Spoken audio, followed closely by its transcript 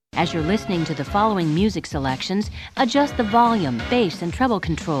As you're listening to the following music selections, adjust the volume, bass, and treble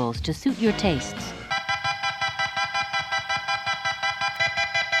controls to suit your tastes.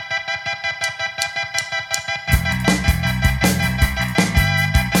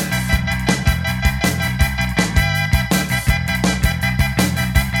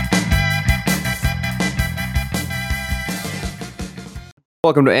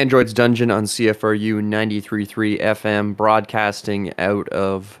 Welcome to Android's Dungeon on CFRU 93.3 FM, broadcasting out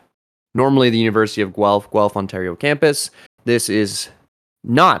of normally the University of Guelph, Ontario campus. This is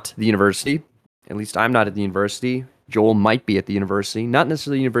not the university. At least I'm not at the university. Joel might be at the university, not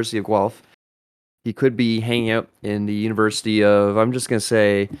necessarily the University of Guelph. He could be hanging out in the University of, I'm just going to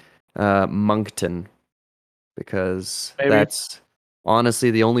say, Moncton, because Maybe. That's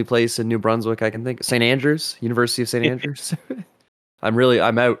honestly the only place in New Brunswick I can think of. St. Andrews, University of St. Andrews.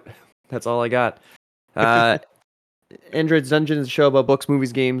 I'm out. That's all I got. Android's Dungeon is a show about books,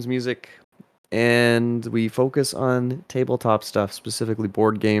 movies, games, music, and we focus on tabletop stuff, specifically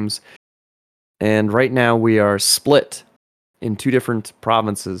board games. And right now we are split in two different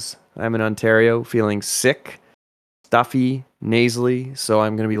provinces. I'm in Ontario, feeling sick, stuffy, nasally, so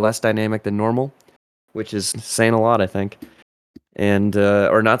I'm going to be less dynamic than normal, which is saying a lot, I think. And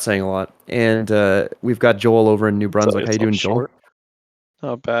or not saying a lot. And we've got Joel over in New Brunswick. How you doing, Joel?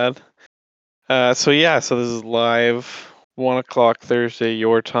 Not bad. So this is live, 1 o'clock Thursday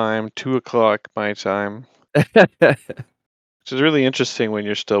your time, 2 o'clock my time. Which is really interesting when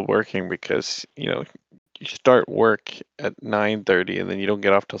you're still working because, you start work at 9:30 and then you don't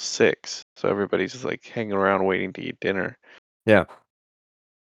get off till 6. So everybody's just like hanging around waiting to eat dinner. Yeah.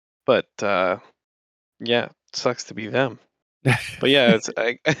 But it sucks to be them. But yeah,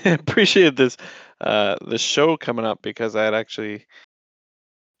 I appreciate this show coming up because I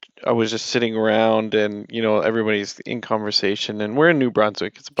was just sitting around and, everybody's in conversation, and we're in New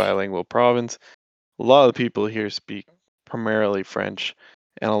Brunswick. It's a bilingual province. A lot of the people here speak primarily French,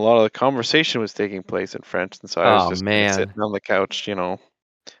 and a lot of the conversation was taking place in French. And so I was just kinda sitting on the couch,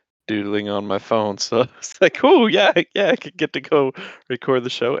 doodling on my phone. So it's like, oh, yeah, I could get to go record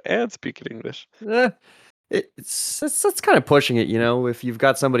the show and speak in English. It's kind of pushing it, if you've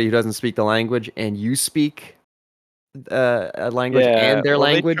got somebody who doesn't speak the language and you speak a language and their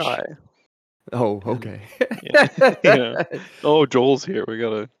language. They try. Oh, okay. Yeah. Oh, Joel's here.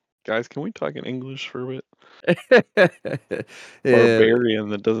 Guys, can we talk in English for a bit? Barbarian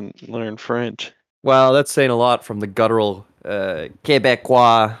that doesn't learn French. Well, that's saying a lot from the guttural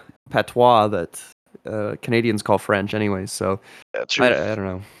Quebecois patois that Canadians call French anyway. So That's true. I don't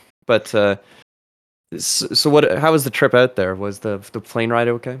know. But so what? How was the trip out there? Was the plane ride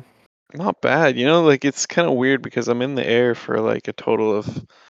okay? Not bad. It's kind of weird because I'm in the air for like a total of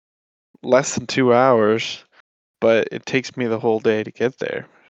less than 2 hours, but it takes me the whole day to get there.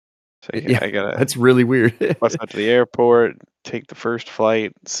 So I gotta. That's really weird. Bus out to the airport, take the first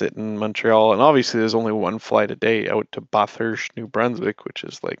flight, sit in Montreal, and obviously there's only one flight a day out to Bathurst, New Brunswick, which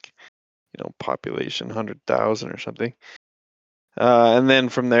is like, population 100,000 or something. And then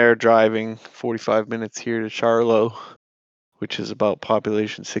from there, driving 45 minutes here to Charlotte, which is about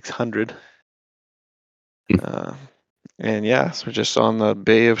population 600. So we're just on the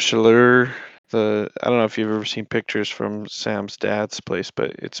Bay of Chaleur. I don't know if you've ever seen pictures from Sam's dad's place,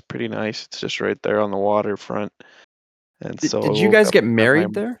 but it's pretty nice. It's just right there on the waterfront. And did you guys get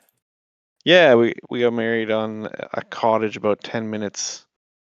married there? Yeah, we got married on a cottage about 10 minutes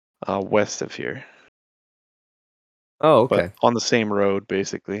west of here. Oh, okay. But on the same road,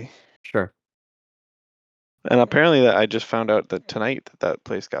 basically. Sure. And apparently I just found out that tonight that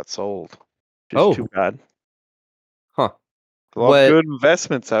place got sold. Just too bad. Huh. A lot of good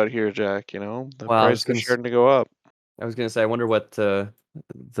investments out here, Jack, The price is starting to go up. I was going to say, I wonder what the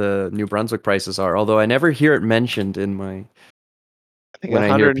New Brunswick prices are, although I never hear it mentioned in my... I think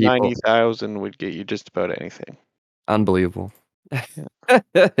 190,000 would get you just about anything. Unbelievable.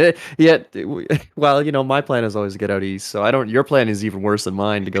 Yet, well, my plan is always to get out east, so your plan is even worse than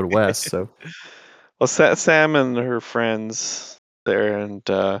mine to go to west, so... Well, Sam and her friends there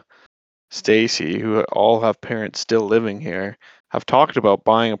and Stacy, who all have parents still living here, have talked about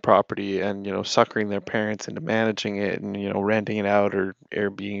buying a property and, suckering their parents into managing it and, renting it out or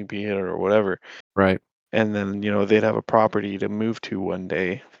Airbnb it or whatever. Right. And then, they'd have a property to move to one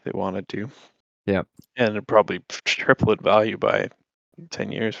day if they wanted to. Yeah. And it'd probably triple in value by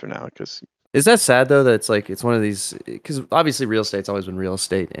 10 years from now. Is that sad, though, that it's one of these... Because obviously real estate's always been real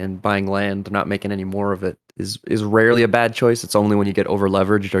estate, and buying land, not making any more of it, is rarely a bad choice. It's only when you get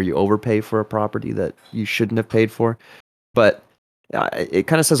over-leveraged or you overpay for a property that you shouldn't have paid for. But it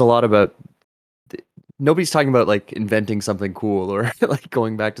kind of says a lot about nobody's talking about like inventing something cool or like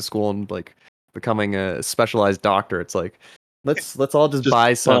going back to school and like becoming a specialized doctor. It's like let's all just buy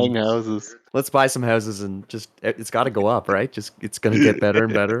buying some houses. let's buy some houses and just it's got to go up, right? Just it's gonna get better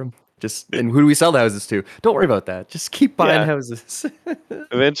and better. Just and who do we sell the houses to? Don't worry about that. Just keep buying Yeah. houses.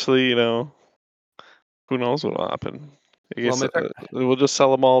 Eventually, who knows what will happen. I Well, guess we'll just sell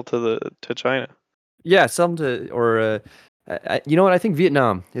them all to China. yeah, some to or you know what? I think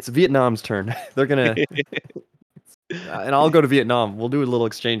Vietnam. It's Vietnam's turn. They're gonna and I'll go to Vietnam. We'll do a little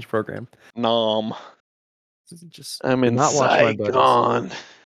exchange program. Nom. Just I'm did in not watch my buddies. Saigon.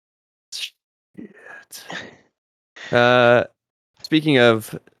 Shit. Speaking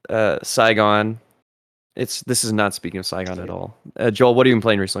of Saigon, this is not speaking of Saigon at all. Joel, what have you been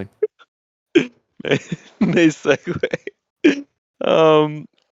playing recently? Nice segue.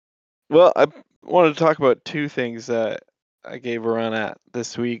 Well, I wanted to talk about two things that I gave a run at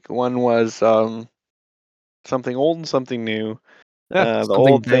this week. One was something old and something new. The Something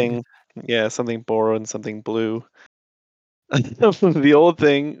old big. thing, yeah, something borrowed and something blue. The old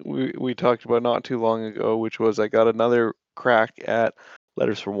thing we talked about not too long ago, which was I got another crack at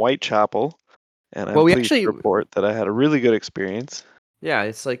Letters from Whitechapel, and I'm Well, we pleased actually, to report that I had a really good experience. yeah,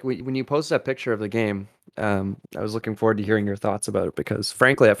 it's like when you post that picture of the game, I was looking forward to hearing your thoughts about it because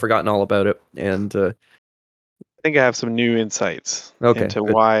frankly, I've forgotten all about it. And I think I have some new insights okay, into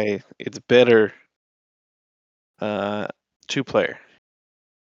good. why it's better two-player.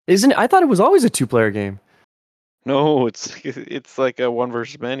 Isn't I thought it was always a two-player game. No, it's like a one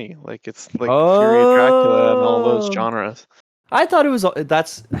versus many. Like it's like Fury of Dracula and all those Oh, genres. I thought it was.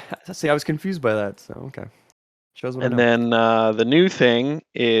 That's see, I was confused by that. So okay, shows what I And know. then the new thing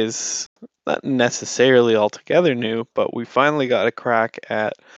is not necessarily altogether new, but we finally got a crack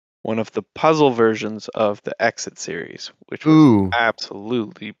at one of the puzzle versions of the Exit series, which was Ooh,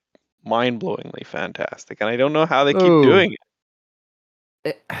 absolutely mind-blowingly fantastic. And I don't know how they keep ooh. doing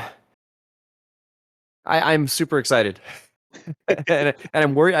it. I'm super excited, and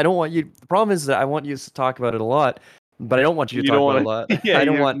I'm worried. I don't want you. The problem is that I want you to talk about it a lot, but I don't want you to You talk don't about it a want lot. to, yeah, I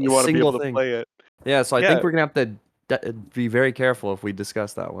don't want a you want to be single able to thing. play it. Yeah, so I Yeah, think we're gonna have to be very careful if we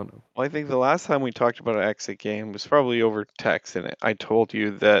discuss that one. well, I think the last time we talked about an Exit game was probably over text, and I told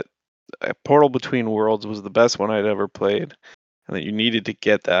you that Portal Between Worlds was the best one I'd ever played, and that you needed to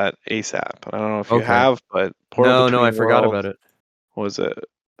get that ASAP. And I don't know if you Okay. have, but Portal No, I Between forgot about Worlds it. was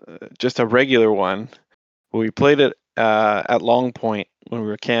just a regular one. We played it at Long Point when we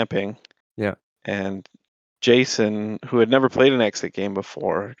were camping, Yeah, and Jason, who had never played an Exit game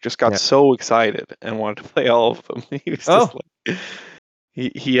before, just got yeah. so excited and wanted to play all of them. He was just Oh, like,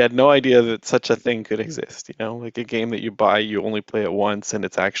 he had no idea that such a thing could exist. Like a game that you buy, you only play it once, and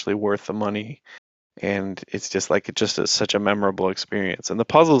it's actually worth the money. And it's just like such a memorable experience. And the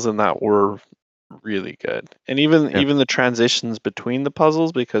puzzles in that were really good, and even yeah. even the transitions between the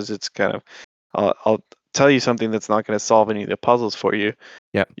puzzles, because it's kind of I'll tell you something that's not going to solve any of the puzzles for you.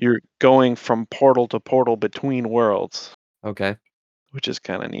 Yeah. You're going from portal to portal between worlds, Okay. which is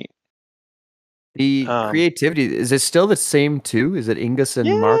kind of neat. The Um, creativity, is it still the same too? Is it Ingus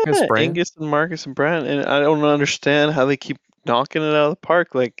and Marcus yeah, Brand? Angus and Marcus and Brent, and I don't understand how they keep knocking it out of the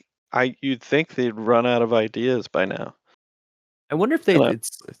park. Like you'd think they'd run out of ideas by now. I wonder if And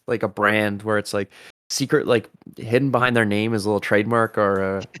it's like a brand where it's like secret, like hidden behind their name is a little trademark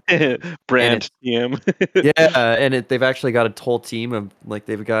or and Brand it's TM. yeah, and they've actually got a whole team of like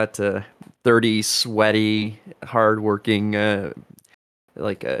they've got 30 sweaty, hardworking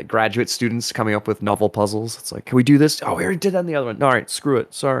graduate students coming up with novel puzzles. It's like, can we do this? Oh, we already did that in the other one. All right, screw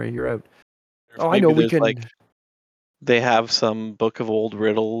it. Sorry, you're out. Oh, I know Maybe we there's can. like they have some book of old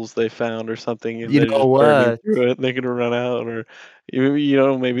riddles they found or something, and You they're know just burning what? through it. And they're gonna run out, or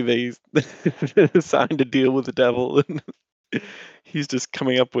maybe they signed a deal with the devil, and he's just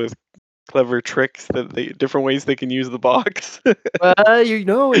coming up with clever tricks different ways they can use the box. Well,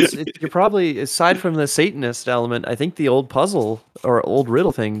 you're probably aside from the Satanist element. I think the old puzzle or old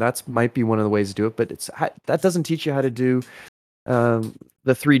riddle thing might be one of the ways to do it. But that doesn't teach you how to do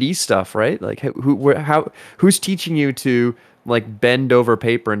the 3D stuff, right? Like who's teaching you to like bend over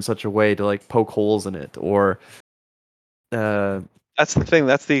paper in such a way to like poke holes in it or uh That's the thing.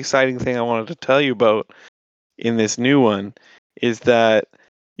 That's the exciting thing I wanted to tell you about in this new one, is that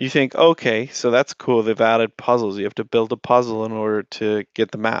you think, okay, so that's cool. They've added puzzles. You have to build a puzzle in order to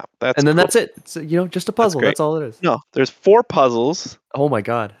get the map. That's and then cool. that's it. It's just a That's puzzle. great. That's all it is. No, there's 4 puzzles. Oh my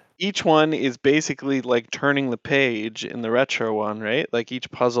god. Each one is basically like turning the page in the retro one, right? Like each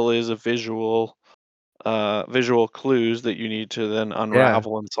puzzle is a visual clues that you need to then Yeah.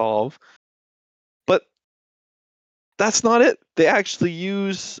 unravel and solve. But that's not it. They actually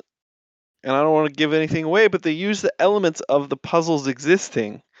use and I don't want to give anything away, but they use the elements of the puzzles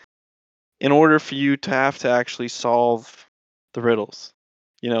existing in order for you to have to actually solve the riddles.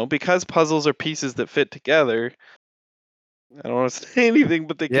 Because puzzles are pieces that fit together. I don't want to say anything,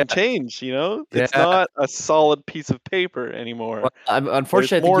 but they Yeah, can change. It's yeah. not a solid piece of paper anymore. Well, There's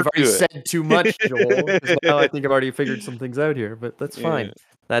unfortunately, I think more you've already to it. said too much, Joel. Because now I think I've already figured some things out here, but that's Yeah. fine.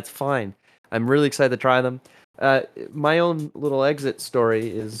 That's fine. I'm really excited to try them. My own little exit story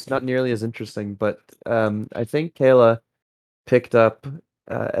is not nearly as interesting, but I think Kayla picked up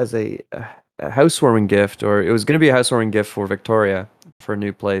as a housewarming gift, or it was going to be a housewarming gift for Victoria for a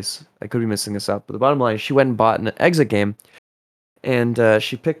new place. I could be missing this up, but the bottom line is she went and bought an exit game, and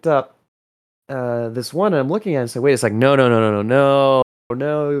she picked up this one, and I'm looking at it and say, wait a second, no, no, no, no, no, no,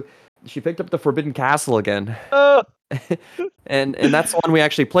 no. She picked up the Forbidden Castle again. Oh, and that's the one we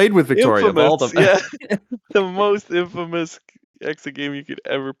actually played with Victoria of all infamous. them. Yeah. The most infamous exit game you could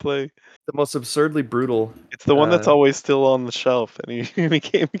ever play. The most absurdly brutal. It's the one that's always still on the shelf any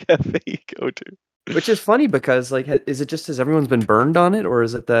game cafe you go to. Which is funny because, like, is it just as everyone's been burned on it, or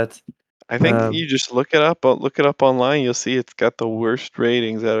is it that? I think you just look it up online. You'll see it's got the worst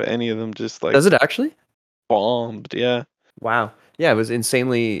ratings out of any of them. Just like Does it actually? bombed. Yeah. Wow. Yeah, it was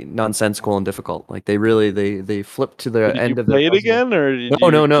insanely nonsensical and difficult. Like they flipped to the Did you end of their play it puzzle. again, or did No,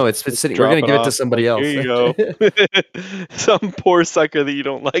 you no, no. just It's sitting. We're drop gonna give it to off? somebody Like, else. here you go. Some poor sucker that you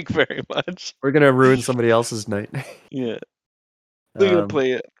don't like very much. We're gonna ruin somebody else's night. Yeah. They're gonna Um,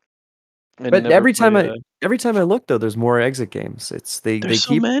 play it. And but never every time play every time I look though, there's more exit games. They There's so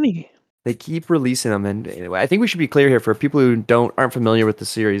keep many. they keep releasing them, and I think we should be clear here for people who aren't familiar with the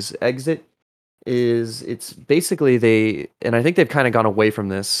series. Exit it's basically and I think they've kind of gone away from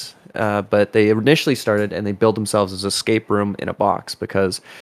this, but they initially started and they build themselves as escape room in a box, because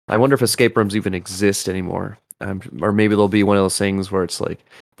I wonder if escape rooms even exist anymore, or maybe they'll be one of those things where it's like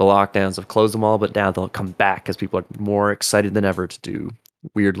the lockdowns have closed them all, but now they'll come back because people are more excited than ever to do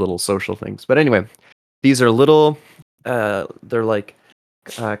weird little social things. But anyway, these are little, they're like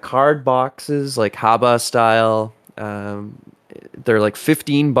card boxes, like Haba style. They're like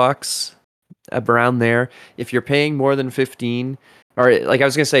 $15 around there. If you're paying more than 15, or like I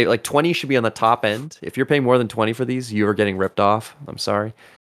was gonna say, like 20 should be on the top end. If you're paying more than 20 for these, you are getting ripped off. I'm sorry.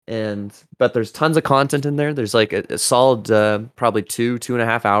 But there's tons of content in there. There's like a solid probably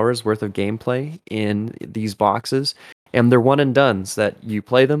 2.5 hours worth of gameplay in these boxes, and they're one and dones that you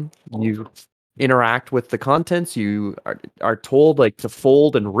play them, you interact with the contents, you are told like to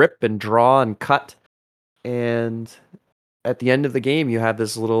fold and rip and draw and cut, and at the end of the game you have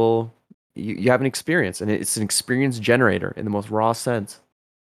this little you have an experience, and it's an experience generator in the most raw sense.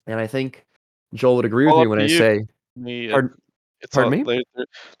 And I think Joel would agree with All me up when to I you. say, Me, pardon, it's pardon all me?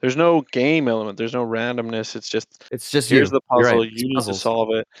 there's no game element. There's no randomness. It's just It's just here's you. the You're right. puzzle. It's You need to puzzles. solve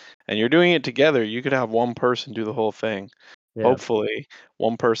it, and you're doing it together. You could have one person do the whole thing. Yeah. Hopefully,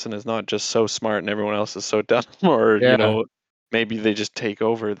 one person is not just so smart and everyone else is so dumb, or Yeah. maybe they just take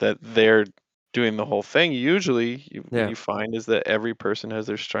over that they're doing the whole thing. Usually, what Yeah. you find is that every person has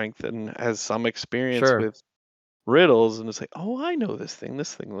their strength and has some experience Sure. with riddles, and it's like, oh, I know this thing.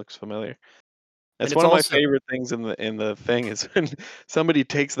 This thing looks familiar. And That's it's one of my also favorite things in the thing is when somebody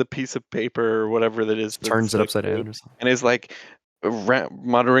takes the piece of paper or whatever that is just turns that's it like upside new down or something. and is like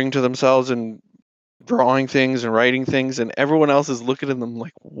muttering to themselves and drawing things and writing things, and everyone else is looking at them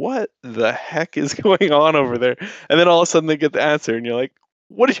like, what the heck is going on over there? And then all of a sudden they get the answer, and you're like,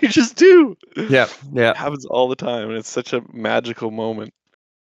 what did you just do? Yeah. Yeah. It happens all the time, and it's such a magical moment.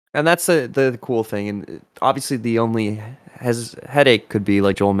 And that's the cool thing. And obviously, the only headache could be,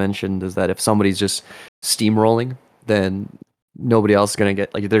 like Joel mentioned, is that if somebody's just steamrolling, then nobody else is going to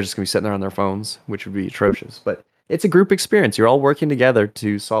get, like, they're just going to be sitting there on their phones, which would be atrocious. But it's a group experience. You're all working together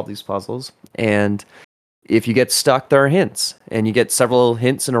to solve these puzzles. And if you get stuck, there are hints. And you get several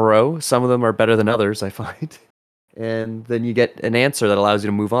hints in a row. Some of them are better than others, I find. And then you get an answer that allows you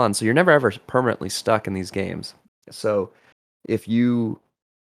to move on. So you're never ever permanently stuck in these games. So if you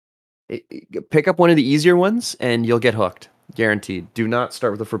pick up one of the easier ones and you'll get hooked, guaranteed. Do not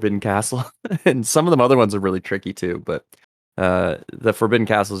start with the Forbidden Castle. And some of them other ones are really tricky too, but the Forbidden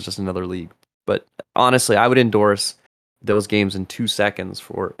Castle is just another league. But honestly, I would endorse those games in 2 seconds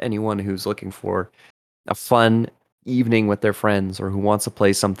for anyone who's looking for a fun evening with their friends, or who wants to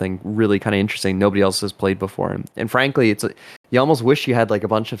play something really kind of interesting nobody else has played before. And frankly, you almost wish you had like a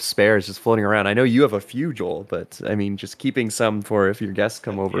bunch of spares just floating around. I know you have a few, Joel, but I mean, just keeping some for if your guests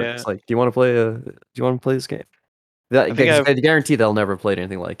come over. Yeah, It's like, do you want to play this game? I think I have I guarantee they'll never played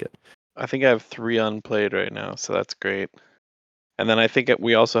anything like it. I think I have 3 unplayed right now, so that's great. And then I think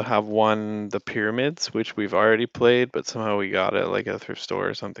we also have one, the Pyramids, which we've already played, but somehow we got it like at a thrift store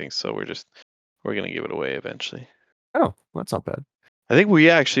or something. So we're gonna give it away eventually. Oh, well, that's not bad. I think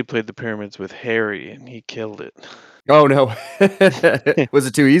we actually played the Pyramids with Harry, and he killed it. Oh no. Was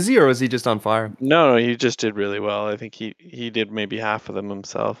it too easy, or was he just on fire? No, he just did really well. I think he did maybe half of them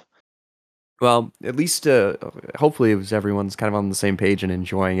himself. Well, at least hopefully it was everyone's kind of on the same page and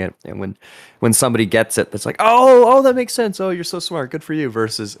enjoying it. And when somebody gets it, that's like, oh, that makes sense. Oh, you're so smart. Good for you.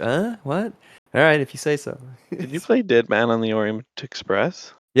 Versus, what? All right, if you say so. Did you play Dead Man on the Orient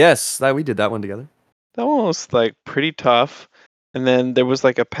Express? Yes, we did that one together. That one was like pretty tough. And then there was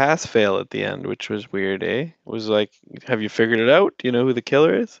like a pass fail at the end, which was weird, eh? It was like, have you figured it out? Do you know who the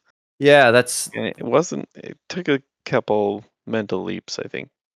killer is? Yeah, that's And it wasn't, it took a couple mental leaps, I think.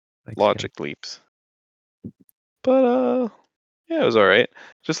 Logic leaps. But yeah, it was alright.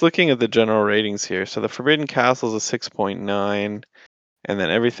 Just looking at the general ratings here. So the Forbidden Castle is a 6.9, and then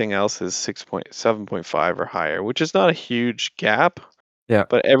everything else is 7.5 or higher, which is not a huge gap. Yeah.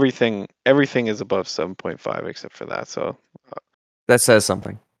 But everything is above 7.5 except for that. So that says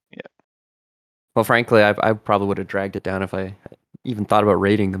something. Yeah. Well, frankly, I probably would have dragged it down if I even thought about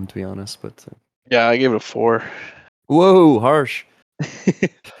rating them, to be honest. But yeah, I gave it a 4. Whoa, harsh.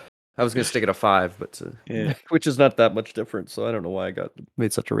 I was gonna stick it a 5, but Yeah. which is not that much different. So I don't know why I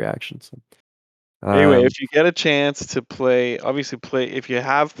made such a reaction. So anyway, if you get a chance to play, obviously if you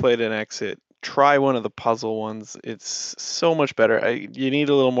have played an Exit, try one of the puzzle ones. It's so much better. You need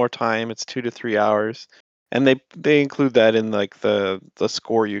a little more time. It's 2 to 3 hours, and they include that in like the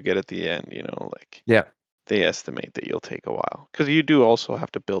score you get at the end. You know, like yeah, they estimate that you'll take a while because you do also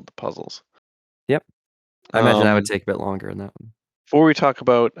have to build the puzzles. Yep. I imagine that would take a bit longer in that one. Before we talk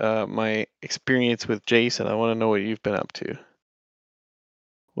about my experience with Jason, I want to know what you've been up to.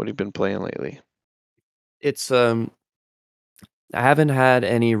 What have you been playing lately? It's I haven't had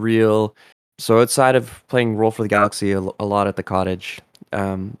any real. So outside of playing Roll for the Galaxy a lot at the cottage,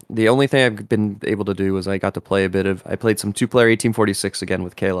 the only thing I've been able to do was I got to play a bit of. I played some 2-player 1846 again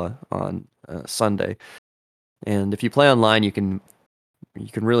with Kayla on Sunday, and if you play online, you can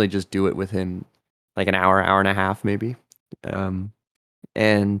really just do it within like an hour and a half maybe,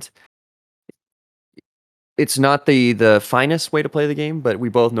 and it's not the finest way to play the game, but we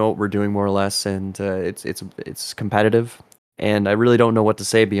both know what we're doing more or less, and it's competitive. And I really don't know what to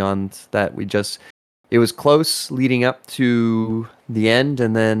say beyond that. It was close leading up to the end,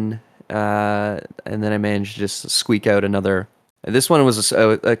 and then I managed to just squeak out another. This one was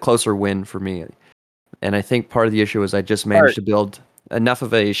a closer win for me, and I think part of the issue was I just managed to build enough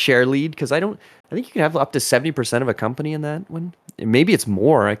of a share lead because I think you can have up to 70% of a company in that one. Maybe it's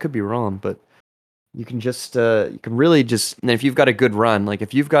more. I could be wrong, but you can just you can really just, and if you've got a good run, like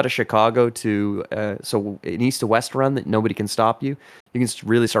if you've got a Chicago to so an east to west run that nobody can stop you, you can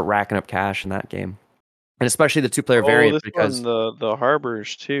really start racking up cash in that game, and especially the 2-player variant this because one, the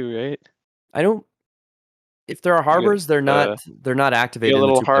harbors too, right? I don't. If there are harbors, they're not activated You in the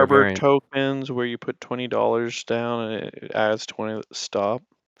little 2-player harbor variant. tokens where you put $20 down and it adds 20 stop.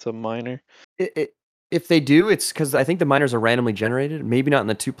 It's a miner. If they do, it's because I think the miners are randomly generated. Maybe not in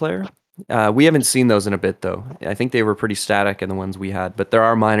the 2-player. We haven't seen those in a bit though. I think they were pretty static in the ones we had. But there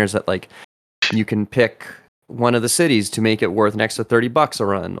are miners that like you can pick one of the cities to make it worth an extra $30 a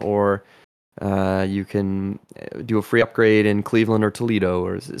run, or you can do a free upgrade in Cleveland or Toledo,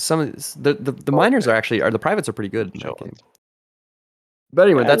 or some of the miners are the privates are pretty good in that game. But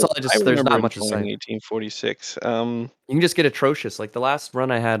anyway, that's all. There's not much to say. 1846. You can just get atrocious. Like the last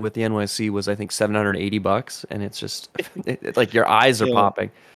run I had with the NYC was I think $780, and it's just like your eyes are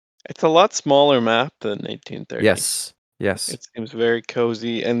popping. It's a lot smaller map than 1830. Yes. It seems very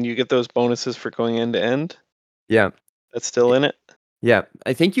cozy, and you get those bonuses for going end to end. Yeah. That's still in it. Yeah,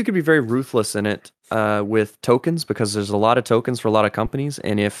 I think you could be very ruthless in it with tokens because there's a lot of tokens for a lot of companies,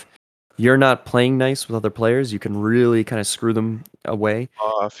 and if you're not playing nice with other players, you can really kind of screw them away.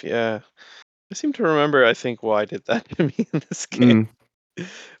 Off, yeah. I seem to remember, I think, why did that to me in this game.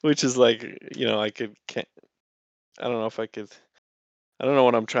 Which is like, I don't know if I could, I don't know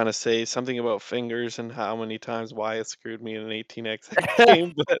what I'm trying to say. Something about fingers and how many times Wyatt screwed me in an 18x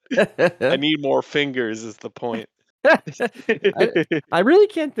game, but I need more fingers is the point. I really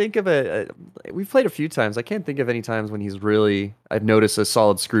can't think of we've played a few times. I can't think of any times when I've noticed a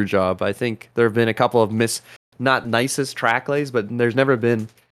solid screw job. I think there have been a couple of not nicest track lays, but there's never been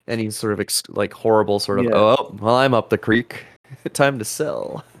any sort of like horrible sort of, oh, well, I'm up the creek. Time to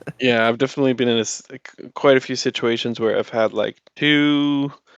sell. Yeah, I've definitely been in quite a few situations where I've had like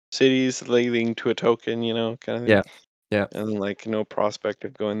 2 cities leading to a token, kind of thing. Yeah. And like no prospect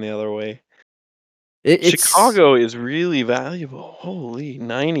of going the other way. It's Chicago is really valuable. Holy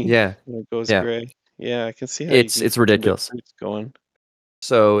 90 yeah, when it goes yeah. gray. Yeah, I can see how you can It's get some big ridiculous. fruits going.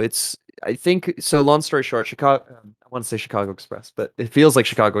 So it's I think so. Long story short, Chicago. I want to say Chicago Express, but it feels like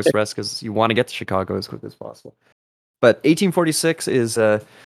Chicago Express because you want to get to Chicago as quick as possible. But 1846 is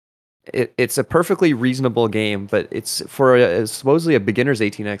it's a perfectly reasonable game, but it's for supposedly a beginner's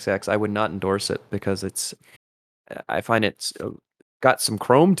 18xx. I would not endorse it because I find it's got some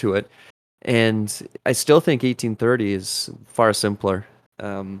chrome to it, and I still think 1830 is far simpler.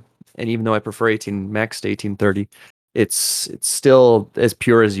 And even though I prefer 18 Mex to 1830, it's still as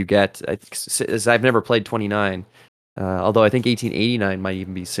pure as you get. As I've never played 29, although I think 1889 might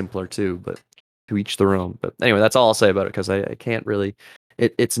even be simpler too. But to each their own. But anyway, that's all I'll say about it because I can't really.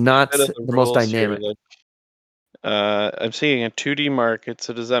 It's not Bit of the the most rules here, dynamic. like I'm seeing a 2D market,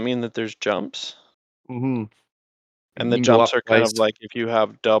 so does that mean that there's jumps? Mm-hmm. And You the can go jumps up are kind twice. of like if you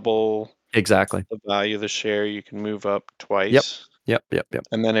have double Exactly. the value of the share, you can move up Yep. twice. Yep.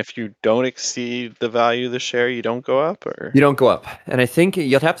 And then if you don't exceed the value of the share, you don't go up, or? You don't go up. And I think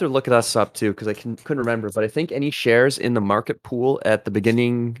you'll have to look at us up too, because couldn't remember. But I think any shares in the market pool at the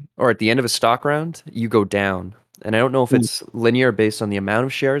beginning or at the end of a stock round, you go down. And I don't know if Hmm. it's linear based on the amount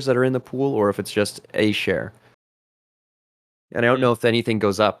of shares that are in the pool or if it's just a share. And I don't Hmm. know if anything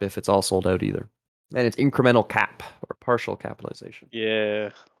goes up if it's all sold out either. And it's incremental cap or partial capitalization. Yeah.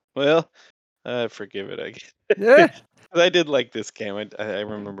 Well, I forgive it, I guess. Yeah. 'Cause I did like this game. I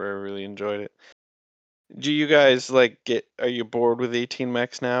remember I really enjoyed it. Do you guys like are you bored with 18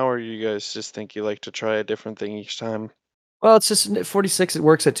 mechs now, or you guys just think you like to try a different thing each time? Well, it's just 46. It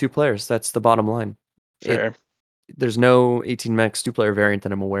works at 2 players. That's the bottom line. It Fair. There's no 18 max 2 player variant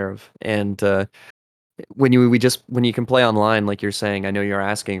that I'm aware of. And when you can play online, like you're saying, I know you're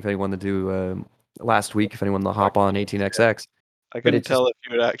asking if anyone to do last week, if anyone to hop on Yeah. 18xx, I but couldn't it just tell if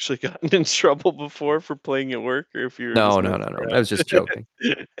you had actually gotten in trouble before for playing at work or if you were just no, no, messing no, no. I was just around.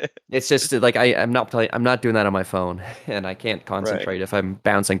 joking. It's just like I'm not doing that on my phone, and I can't Right. concentrate if I'm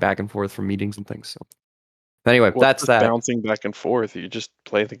bouncing back and forth from meetings and things. So anyway, Well, that's just that. bouncing back and forth. You just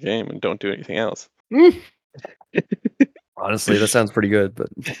play the game and don't do anything else. Mm. Honestly, that sounds pretty good, but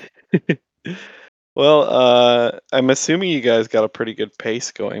Well, I'm assuming you guys got a pretty good pace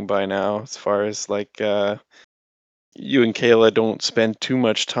going by now, as far as like you and Kayla don't spend too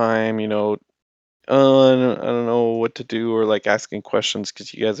much time, I don't know what to do or like asking questions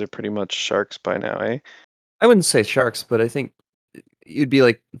because you guys are pretty much sharks by now, eh? I wouldn't say sharks, but I think you'd be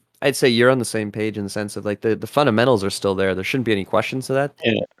like I'd say you're on the same page in the sense of like the fundamentals are still there. There shouldn't be any questions to that.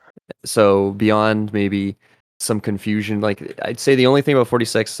 Yeah. So beyond maybe some confusion, like I'd say the only thing about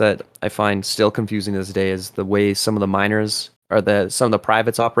 46 that I find still confusing to this day is the way some of the miners or some of the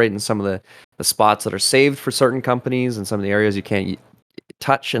privates operate and some of the spots that are saved for certain companies and some of the areas you can't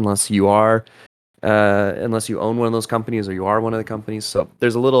touch unless you own one of those companies or you are one of the companies. So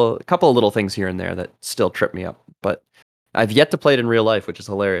there's a couple of little things here and there that still trip me up, but I've yet to play it in real life, which is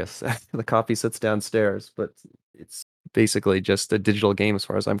hilarious. The copy sits downstairs, but it's basically just a digital game as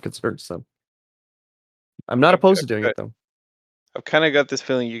far as I'm concerned. So I'm not I've, opposed I've, to doing got- it though. I've kind of got this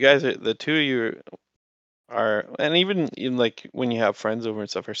feeling you guys are the two of you are, and even in like when you have friends over and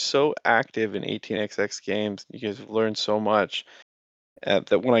stuff, are so active in 18xx games. You guys have learned so much.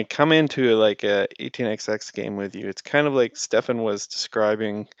 That when I come into like a 18xx game with you, it's kind of like Stefan was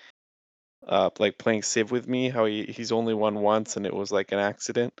describing, like playing Civ with me, how he's only won once and it was like an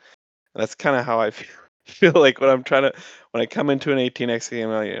accident. That's kind of how I feel, feel like when I come into an 18x game,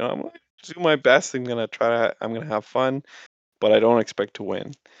 I'm gonna do my best. I'm gonna have fun, but I don't expect to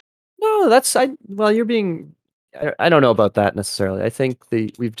win. No, well, you're being, I don't know about that necessarily. I think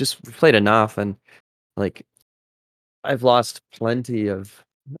we've played enough and like I've lost plenty of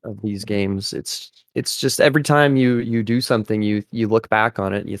these games. It's just every time you do something, you look back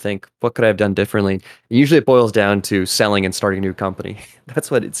on it and you think, what could I have done differently? And usually it boils down to selling and starting a new company. That's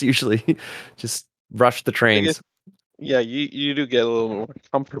what it's usually. Just rush the I guess, trains. yeah, you do get a little more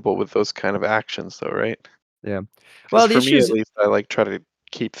comfortable with those kind of actions, though, right? Yeah. Because Well, the for issue me, at is, least, I like try to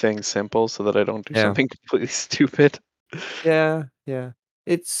keep things simple so that I don't do yeah, something completely stupid. yeah.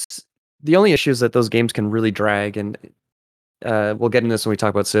 It's the only issue is that those games can really drag, and we'll get into this when we talk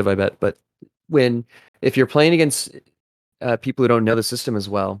about Civ, I bet. But when if you're playing against people who don't know the system as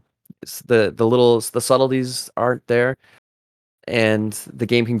well, it's the subtleties aren't there, and the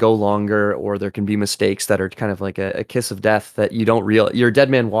game can go longer, or there can be mistakes that are kind of like a kiss of death that you don't real. You're a dead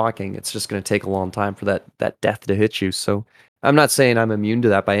man walking. It's just going to take a long time for that death to hit you. So I'm not saying I'm immune to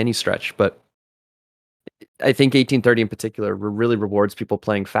that by any stretch, but I think 1830 in particular really rewards people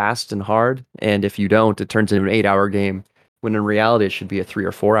playing fast and hard. And if you don't, it turns into an 8 hour game when in reality it should be a 3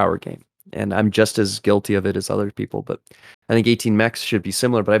 or 4 hour game. and I'm just as guilty of it as other people. But I think 18 Mechs should be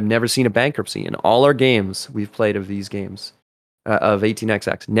similar. But I've never seen a bankruptcy in all our games we've played of these games of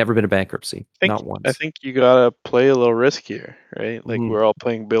 18XX. Never been a bankruptcy, not I once. think you gotta play a little riskier, right? Like Mhm. we're all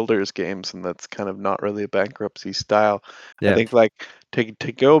playing builders games, and that's kind of not really a bankruptcy style. I Yeah, think like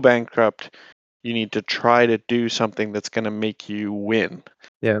to go bankrupt, you need to try to do something that's gonna make you win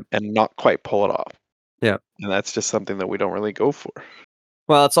yeah, and not quite pull it off. yeah. And that's just something that we don't really go for.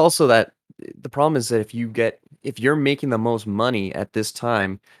 Well, it's also that the problem is that if you're making the most money at this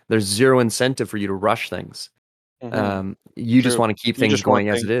time, there's zero incentive for you to rush things. Hmm. You just True. want to keep You things just want going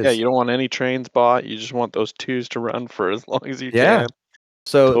as things, it yeah, is. you don't want any trains bought. You just want those twos to run for as long as you Yeah. can.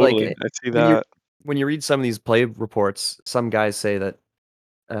 So like Totally. I see when you that. when you read some of these play reports, some guys say that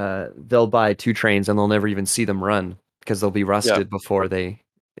they'll buy 2 trains and they'll never even see them run because they'll be Yeah. rusted before they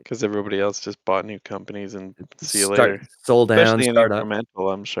Because everybody else just bought new companies and see you start later. sold down, Especially in start up.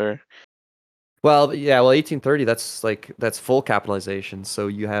 incremental, I'm sure. Well, yeah, well, 1830, that's full capitalization. So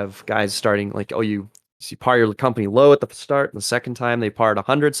you have guys starting like, oh, you par your company low at the start. The second time they par at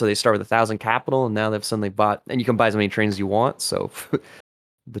 100, so they start with 1,000 capital, and now they've suddenly bought, and you can buy as many trains as you want. So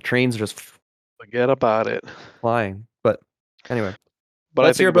the trains are just Forget about it. flying. But anyway, But I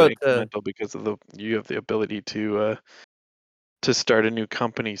let's hear think about about incremental because of you have the ability to start a new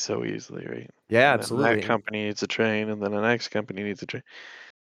company so easily, right? yeah, And then that absolutely. company needs a train, and then the next company needs a train.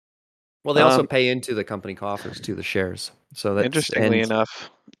 Well, they also Um, pay into the company coffers too, the shares. So that's Interestingly and enough,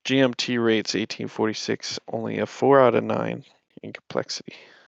 GMT rates 1846 only a 4 out of 9 in complexity.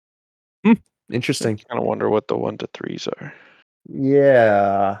 hmm, So I interesting. kind of wonder what the 1 to 3s are.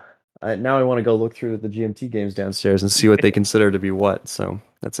 Yeah. Now I want to go look through the GMT games downstairs and see what they consider to be what. So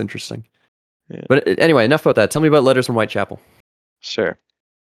that's interesting. Yeah, But anyway, enough about that. Tell me about Letters from Whitechapel. sure.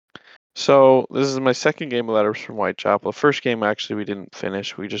 So this is my second game of Letters from Whitechapel. The first game actually we didn't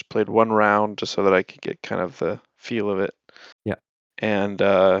finish. We just played one round just so that I could get kind of the feel of it. Yeah. And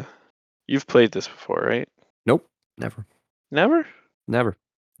you've played this before, right? Nope. Never. Never? Never.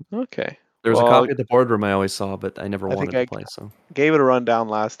 Okay. There was a Well, copy at the boardroom I always saw, but I never I think wanted to I play. So gave it a rundown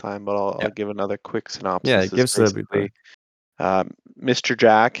last time, but I'll yeah. give another quick Yeah. synopsis. Is Give us a bit basically Mr.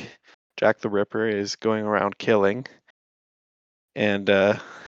 Jack the Ripper, is going around killing, and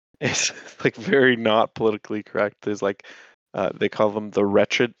it's like very not politically correct. There's like they call them the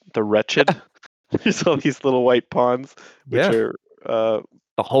wretched. The wretched. There's all these little white pawns, which yeah. are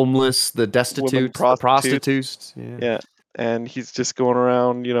The homeless, the women destitute, the prostitutes. prostitutes. Yeah. Yeah, and he's just going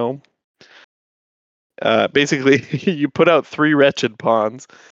around, basically, you put out 3 wretched pawns,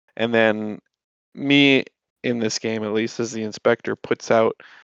 and then me, in this game at least, as the inspector, puts out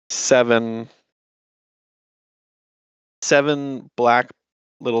seven black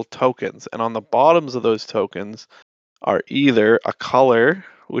little tokens, and on the bottoms of those tokens are either a color,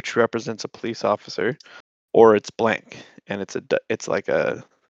 which represents a police officer, or it's blank, and it's like a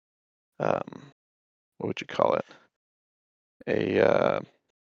what would you call it? A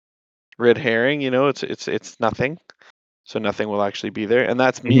red herring. It's nothing. So nothing will actually be there, and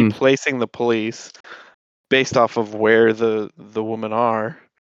that's me Mhm. placing the police based off of where the women are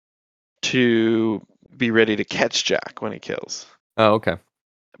to be ready to catch Jack when he kills. Oh, okay.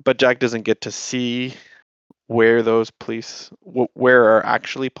 But Jack doesn't get to see where those police where are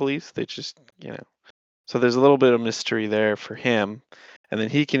actually police. They just, so there's a little bit of mystery there for him, and then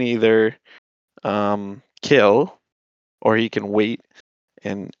he can either kill, or he can wait,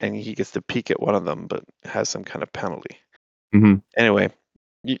 and he gets to peek at one of them, but has some kind of penalty. hmm Anyway,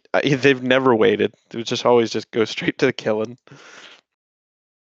 they've never waited. It was just always just go straight to the killing.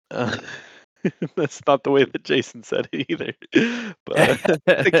 Uh, that's not the way that Jason said it either. But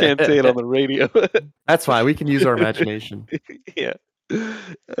I can't say it on the radio. That's fine. We can use our imagination. Yeah.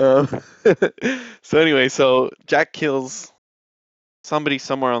 Um, so anyway, so Jack kills somebody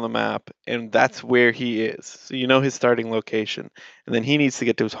somewhere on the map, and that's where he is. So you know his starting location, and then he needs to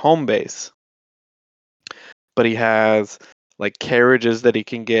get to his home base. But he has like carriages that he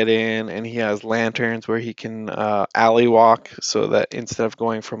can get in, and he has lanterns where he can alley walk, so that instead of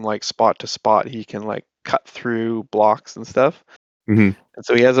going from like spot to spot, he can like cut through blocks and stuff. hmm And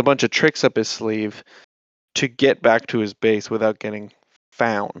so he has a bunch of tricks up his sleeve to get back to his base without getting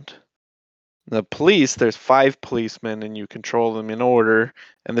found. The police, there's 5 policemen, and you control them in order.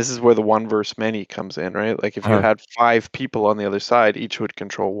 And this is where the one versus many comes in, right? Like if you Uh-huh. had 5 people on the other side, each would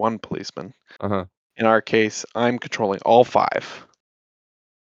control 1 policeman. Uh-huh. In our case, I'm controlling all 5.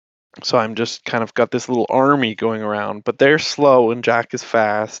 So I'm just kind of got this little army going around, but they're slow and Jack is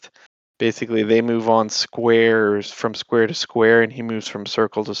fast. Basically, they move on squares from square to square, and he moves from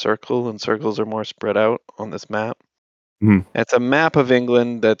circle to circle, and circles are more spread out on this map. Mhm. It's a map of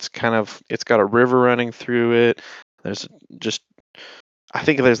England that's it's got a river running through it. There's just, I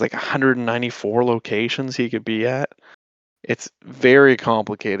think there's like 194 locations he could be at. It's very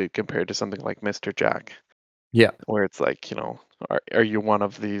complicated compared to something like Mr. Jack, Yeah. where it's like, are you one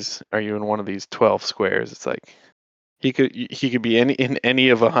of these? Are you in one of these 12 squares? It's like he could be in any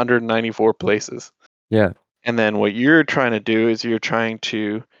of 194 places. Yeah. And then what you're trying to do is you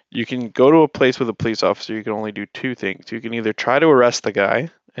can go to a place with a police officer. You can only do two things. You can either try to arrest the guy,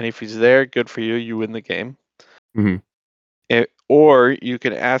 and if he's there, good for you, you win the game. Hmm. Or you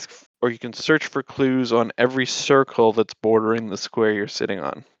can or you can search for clues on every circle that's bordering the square you're sitting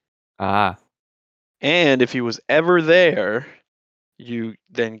on. Ah. And if he was ever there, you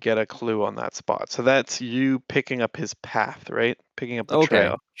then get a clue on that spot. So that's you picking up his path, right? Picking up the Okay.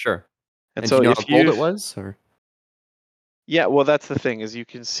 trail. Sure. And And do so you know how if bold you it was? Or Yeah, well, that's the thing is you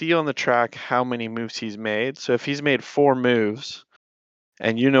can see on the track how many moves he's made. So if he's made 4 moves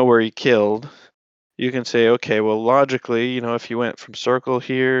and you know where he killed, you can say, okay, well, logically, if you went from circle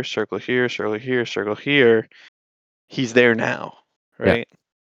here, circle here, circle here, circle here, he's there now, yeah. right?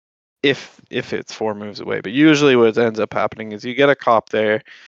 If it's 4 moves away. But usually what ends up happening is you get a cop there,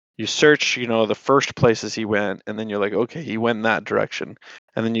 you search, the first places he went, and then you're like, okay, he went in that direction.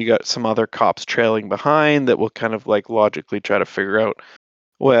 And then you got some other cops trailing behind that will kind of like logically try to figure out,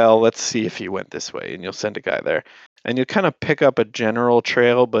 well, let's see if he went this way, and you'll send a guy there. And you kind of pick up a general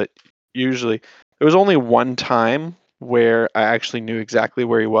trail, but usually there was only one time where I actually knew exactly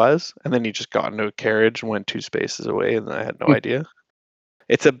where he was, and then he just got into a carriage and went 2 spaces away, and I had no Hmm. idea.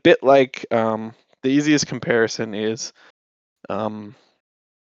 It's a bit like the easiest comparison is um,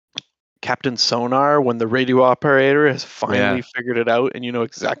 Captain Sonar when the radio operator has finally Yeah. figured it out and you know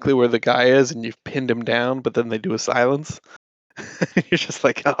exactly where the guy is and you've pinned him down, but then they do a silence. You're just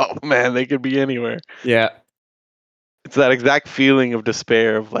like, oh man, they could be anywhere. Yeah. It's that exact feeling of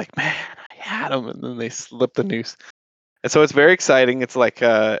despair of like, man, I had him, and then they slip the noose. And so it's very exciting. It's like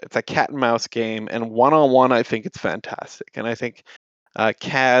it's a cat and mouse game, and one on one, I think it's fantastic. And I think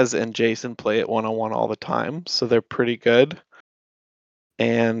Kaz and Jason play it one on one all the time, so they're pretty good.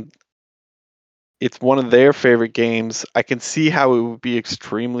 And it's one of their favorite games. I can see how it would be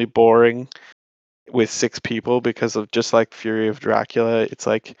extremely boring with 6 people because of just like Fury of Dracula. It's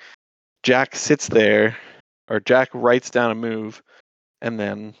like Jack sits there, or Jack writes down a move, and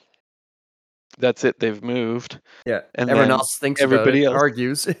then that's it. They've moved, Yeah. and Everyone then else thinks about it, everybody else,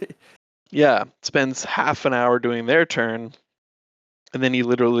 argues. yeah, spends half an hour doing their turn, and then he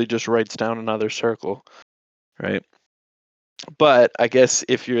literally just writes down another circle, right? But I guess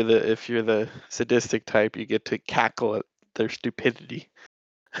if you're the sadistic type, you get to cackle at their stupidity.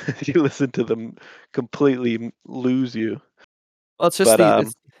 You listen to them completely lose you. Well, it's just But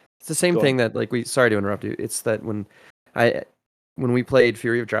it's the same go on. thing that like we sorry to interrupt you. It's that I when we played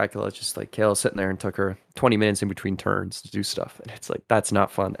Fury of Dracula, it's just like Kayla sitting there and took her 20 minutes in between turns to do stuff, and it's like that's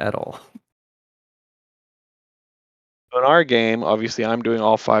not fun at all. In our game, obviously, I'm doing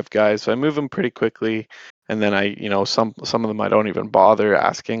all 5 guys, so I move them pretty quickly, and then some of them I don't even bother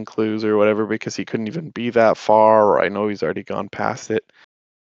asking clues or whatever because he couldn't even be that far, or I know he's already gone past it.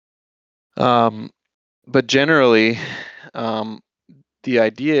 But generally, um, the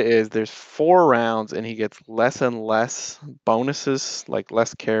idea is there's 4 rounds, and he gets less and less bonuses, like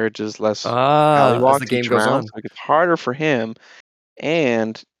less carriages, less As the alley-walks game each goes round, on. so it gets harder for him.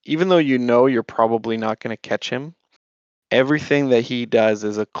 And even though you know you're probably not going to catch him, everything that he does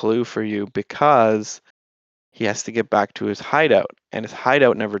is a clue for you because he has to get back to his hideout, and his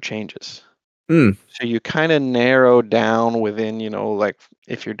hideout never changes. Mm. So you kind of narrow down within, like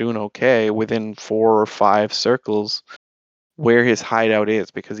if you're doing okay, within 4 or 5 circles where his hideout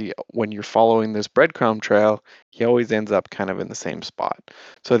is, because when you're following this breadcrumb trail, he always ends up kind of in the same spot.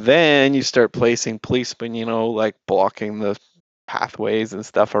 So then you start placing policemen, like blocking the pathways and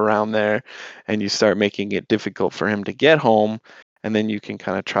stuff around there, and you start making it difficult for him to get home, and then you can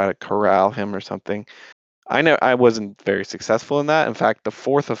kind of try to corral him or something. I know I wasn't very successful in that. In fact, the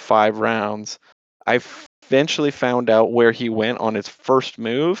 4th of 5 rounds, I eventually found out where he went on his first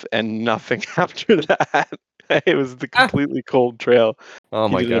move, and nothing after that. It was the Ah. completely cold trail. Oh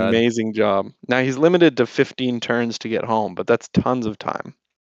He my did an god. amazing job. Now he's limited to 15 turns to get home, but that's tons of time.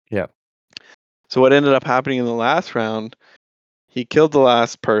 Yeah. So what ended up happening in the last round, he killed the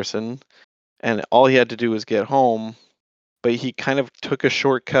last person, and all he had to do was get home, but he kind of took a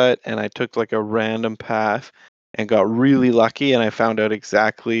shortcut, and I took like a random path and got really lucky, and I found out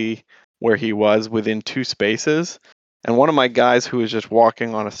exactly where he was within 2 spaces. And one of my guys who was just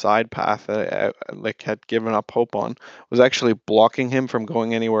walking on a side path that I like had given up hope on was actually blocking him from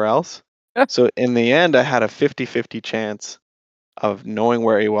going anywhere else. So in the end, I had a 50-50 chance of knowing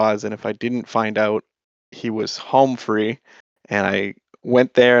where he was, and if I didn't find out he was home free, and I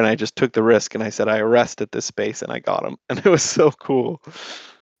went there and I just took the risk and I said I arrested this space and I got him, and it was so cool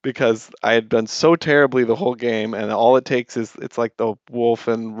because I had done so terribly the whole game, and all it takes is it's like the wolf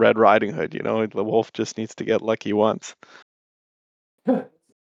and Red Riding Hood, you know, the wolf just needs to get lucky once.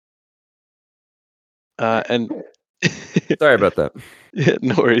 And Sorry about that. yeah,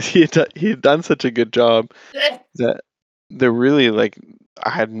 no worries. He had done such a good job that they're really like I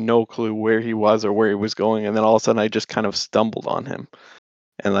had no clue where he was or where he was going, and then all of a sudden I just kind of stumbled on him.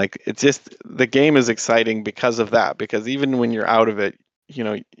 And like it's just the game is exciting because of that. Because even when you're out of it, you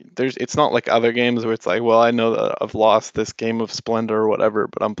know, it's not like other games where it's like, well, I know that I've lost this game of Splendor or whatever,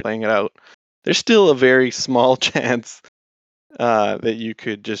 but I'm playing it out. There's still a very small chance that you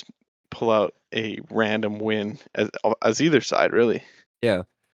could just pull out a random win as either side, really. Yeah.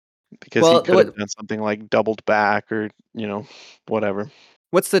 Because he Well, could have done something like doubled back or, you know, whatever.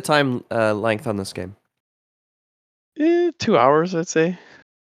 what's the time length on this game? 2 hours, I'd say.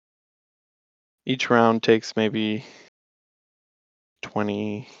 Each round takes maybe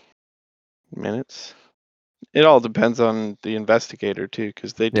 20 minutes. It all depends on the investigator too,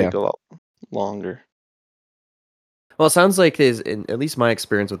 because they take Yeah. a lot longer. Well, it sounds like in at least my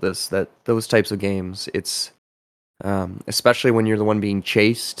experience with this, that those types of games, it's especially when you're the one being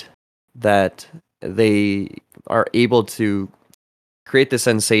chased, that they are able to create the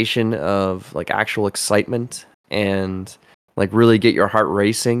sensation of like actual excitement and like really get your heart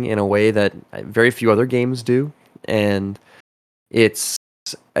racing in a way that very few other games do. And it's,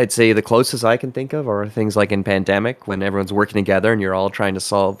 I'd say the closest I can think of are things like in Pandemic when everyone's working together and you're all trying to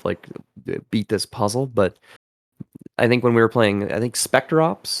solve like beat this puzzle. But I think when we were playing, I think Spectre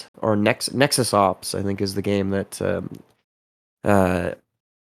Ops or Nexus Ops, I think is the game that uh,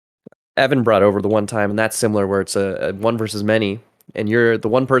 Evan brought over the one time, and that's similar where it's a one versus many, and you're the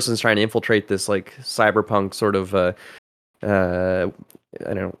one person's trying to infiltrate this like cyberpunk sort of I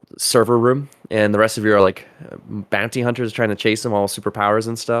don't know, server room, and the rest of you are like bounty hunters trying to chase them, all superpowers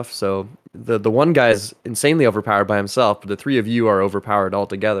and stuff. So the one guy is insanely overpowered by himself, but the three of you are overpowered all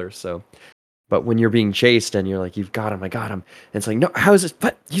together. So. But when you're being chased and you're like, you've got him, I got him. And it's like, no, how is it?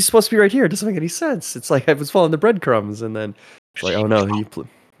 But he's supposed to be right here. It doesn't make any sense. It's like I was following the breadcrumbs. And then it's like, oh no,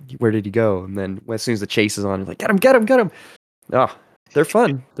 where did he go? And then as soon as the chase is on, you're like, get him, get him, get him. Oh, they're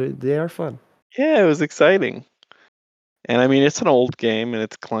fun. They are fun. Yeah, it was exciting. And I mean, it's an old game and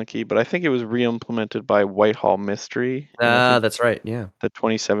it's clunky, but I think it was re-implemented by Whitehall Mystery. And I think That's right. Yeah. the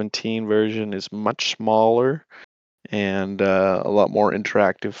 2017 version is much smaller and a lot more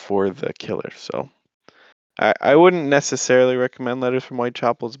interactive for the killer. So I wouldn't necessarily recommend Letters from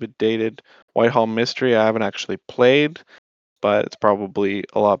Whitechapel. It's a bit dated. Whitehall Mystery I haven't actually played, but it's probably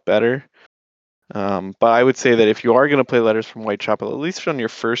a lot better. But I would say that if you are going to play Letters from Whitechapel, at least on your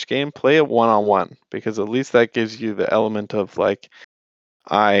first game, play it one-on-one, because at least that gives you the element of like,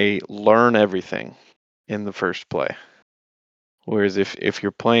 I learn everything in the first play. Whereas if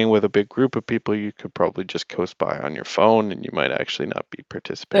you're playing with a big group of people, you could probably just coast by on your phone and you might actually not be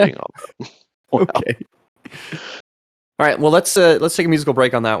participating all that. Well. Okay. All right. Well, let's take a musical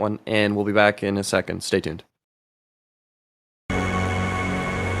break on that one, and we'll be back in a second. Stay tuned.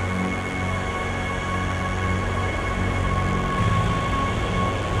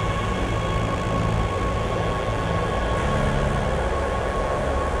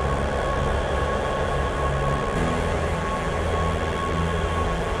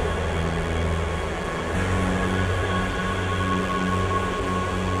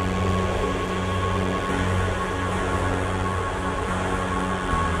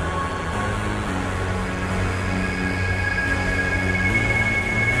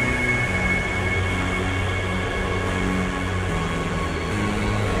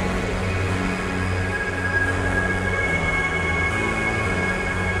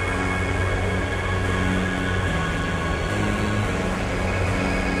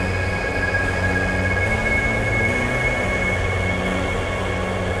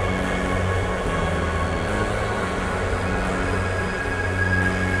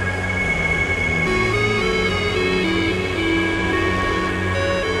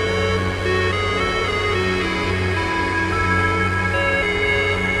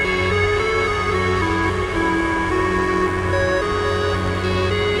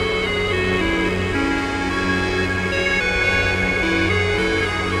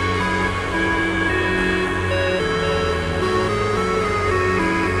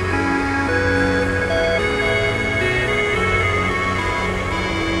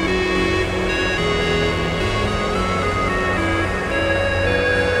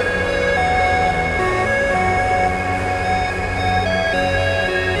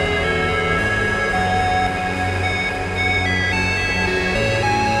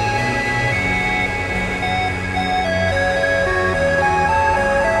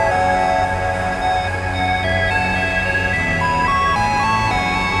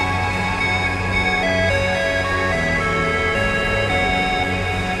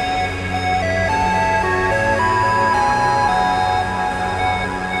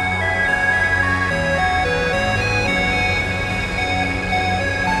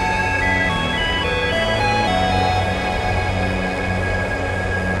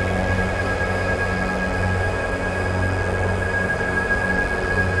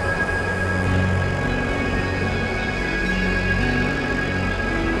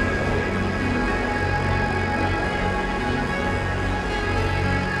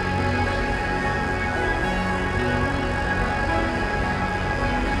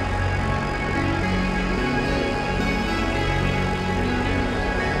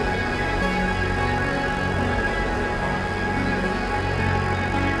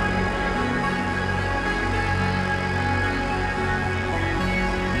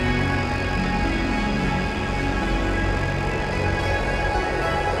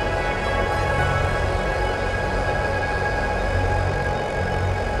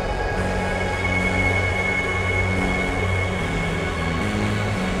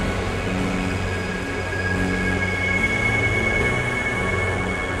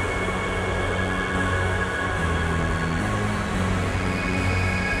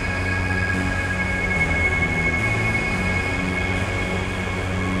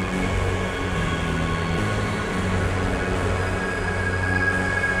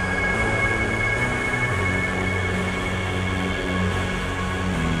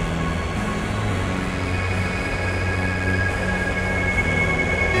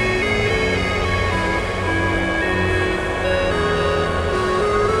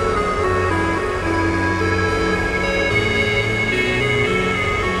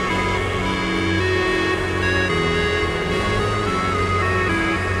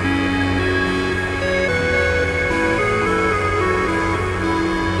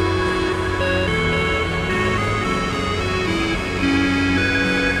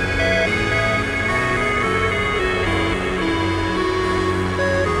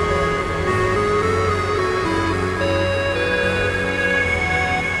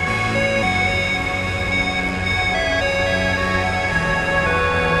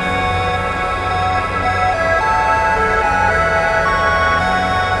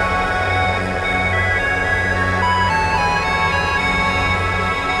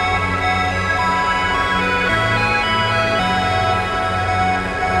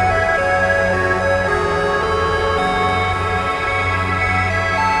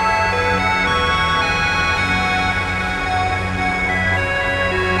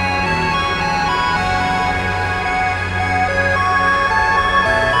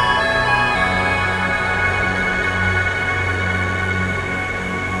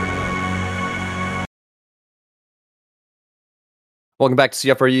 Welcome back to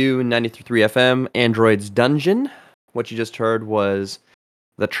CFRU 93.3 FM, Android's Dungeon. What you just heard was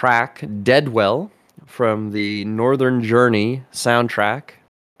the track Deadwell from the Northern Journey soundtrack.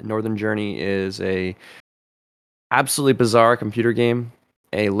 Northern Journey is a absolutely bizarre computer game,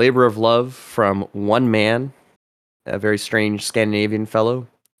 a labor of love from one man, a very strange Scandinavian fellow,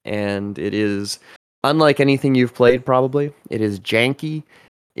 and it is unlike anything you've played, probably. It is janky,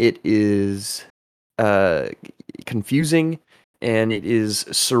 it is confusing, and it is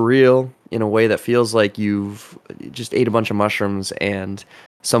surreal in a way that feels like you've just ate a bunch of mushrooms and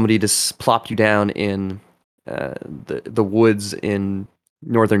somebody just plopped you down in the woods in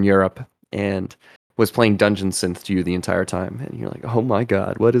Northern Europe and was playing Dungeon Synth to you the entire time. And you're like, oh my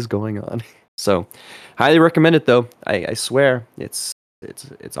god, what is going on? So, highly recommend it though. I swear, it's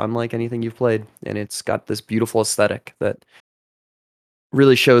unlike anything you've played, and it's got this beautiful aesthetic that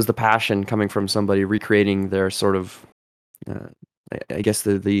really shows the passion coming from somebody recreating their sort of, I guess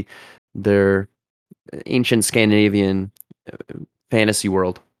their ancient Scandinavian fantasy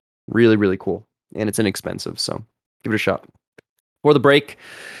world. Really, really cool, and it's inexpensive, so give it a shot. For the break,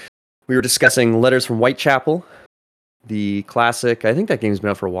 we were discussing Letters from Whitechapel, the classic. I think that game's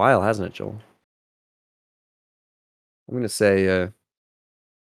been out for a while, hasn't it, Joel? I'm gonna say, I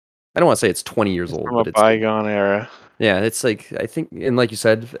don't want to say it's 20 years old, From but a it's bygone era. yeah, it's like, I think, and like you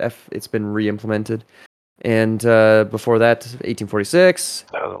said, it's been re-implemented. And before that, 1846.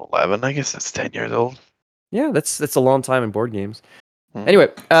 2011, I guess that's 10 years old. Yeah, that's a long time in board games. Hmm. Anyway,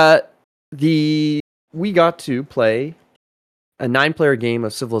 we got to play a 9-player game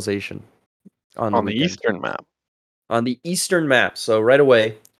of Civilization on On the weekend. Eastern map. On the Eastern map. So right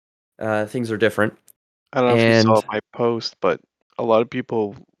away, things are different. I don't know if you And saw my post, but a lot of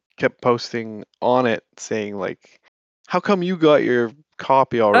people kept posting on it saying like, "How come you got your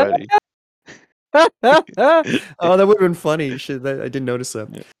copy already?" oh, that would have been funny. I didn't notice that.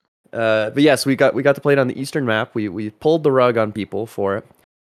 Yeah. But yes, we got to play it on the Eastern map. We pulled the rug on people for it,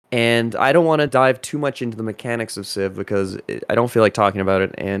 and I don't want to dive too much into the mechanics of Civ because I don't feel like talking about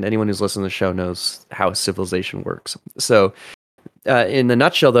it. And anyone who's listening to the show knows how Civilization works. So, in the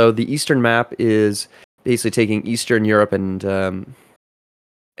nutshell, though, the Eastern map is basically taking Eastern Europe, and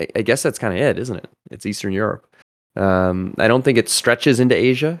I guess that's kind of it, isn't it? It's Eastern Europe. I don't think it stretches into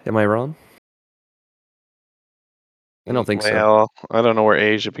Asia. Am I wrong? I don't think so. Well, I don't know where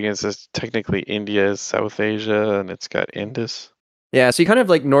Asia begins. It's technically India is South Asia, and it's got Indus. Yeah, so you kind of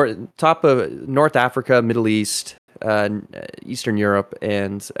like top of North Africa, Middle East, Eastern Europe,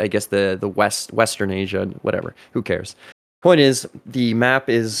 and I guess the Western Asia, whatever. Who cares? Point is, the map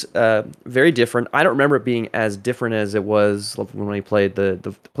is very different. I don't remember it being as different as it was when we played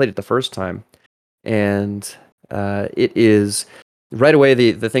played it the first time, and it is. Right away,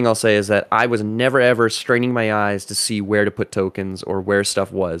 the thing I'll say is that I was never ever straining my eyes to see where to put tokens or where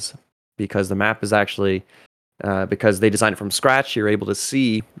stuff was, because the map is actually, because they designed it from scratch, you're able to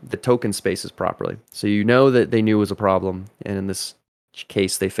see the token spaces properly. So you know that they knew it was a problem, and in this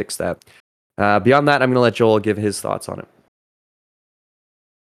case, they fixed that. Beyond that, I'm going to let Joel give his thoughts on it.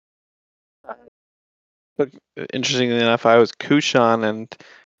 But interestingly enough, I was Kushan, and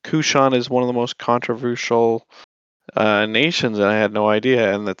Kushan is one of the most controversial nations, and I had no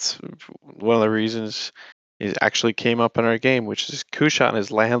idea. And that's one of the reasons it actually came up in our game, which is Kushan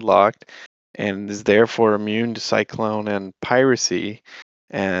is landlocked and is therefore immune to cyclone and piracy.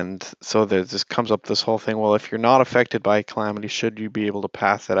 And so there just comes up this whole thing. Well, if you're not affected by calamity, should you be able to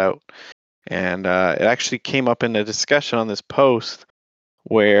pass it out? And it actually came up in a discussion on this post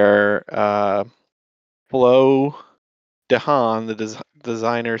where Flo Dehan, the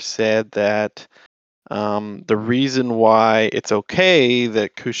designer, said that the reason why it's okay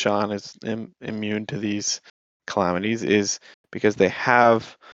that Kushan is immune to these calamities is because they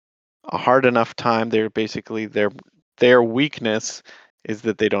have a hard enough time. They're basically their weakness is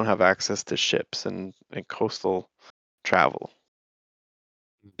that they don't have access to ships and coastal travel.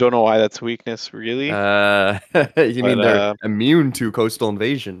 Don't know why that's weakness, really. You mean they're immune to coastal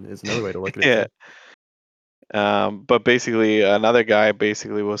invasion is another way to look at it. Yeah. But basically, another guy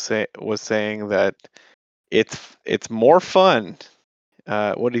was saying that it's more fun.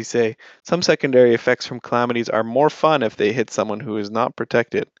 What did he say? Some secondary effects from calamities are more fun if they hit someone who is not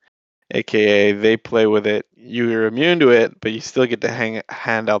protected, aka they play with it. You're immune to it, but you still get to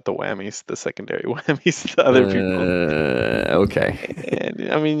hand out the whammies, the secondary whammies to other people. Okay.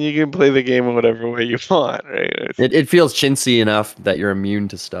 And I mean, you can play the game in whatever way you want, right? It feels chintzy enough that you're immune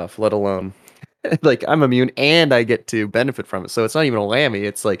to stuff, let alone like I'm immune and I get to benefit from it. So it's not even a whammy.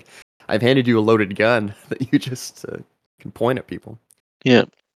 It's like I've handed you a loaded gun that you just can point at people. Yeah.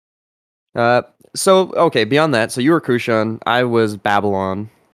 So okay, beyond that, so you were Kushan, I was Babylon,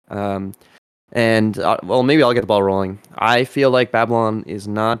 and well, maybe I'll get the ball rolling. I feel like Babylon is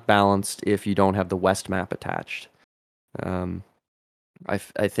not balanced if you don't have the west map attached. Um, I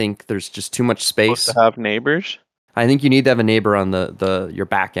think there's just too much Supposed to space. have neighbors. I think you need to have a neighbor on the your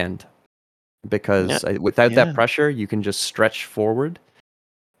back end Yeah, because without that yeah. pressure, you can just stretch forward.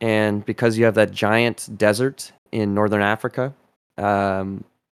 And because you have that giant desert in northern Africa, um,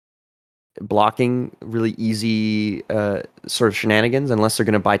 blocking really easy sort of shenanigans unless they're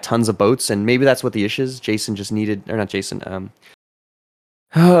going to buy tons of boats. And maybe that's what the issue is. Jason just needed, or not Jason,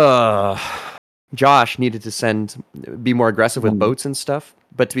 Josh needed to be more aggressive with boats and stuff.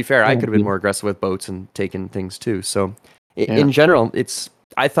 But to be fair, I could have been more aggressive with boats and taken things too. So Yeah. in general,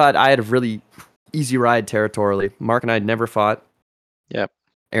 I thought I had a really easy ride territorially. Mark and I had never fought. Yep.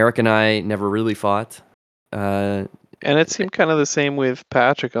 Eric and I never really fought. And it seemed kind of the same with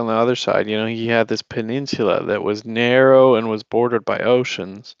Patrick on the other side. You know, he had this peninsula that was narrow and was bordered by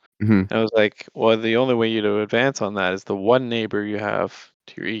oceans. Mhm. And I was like, well, the only way you to advance on that is the one neighbor you have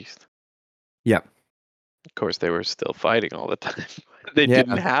to your east. Yep. Of course, they were still fighting all the time. They Yeah.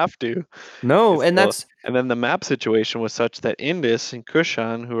 didn't have to. No, It's and still- and then the map situation was such that Indus and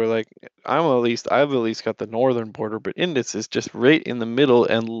Kushan, who are like, I've at least got the northern border, but Indus is just right in the middle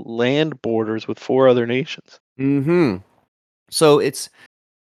and land borders with 4 other nations. Mm-hmm. So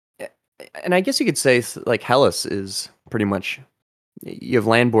and I guess you could say like Hellas is pretty much, you have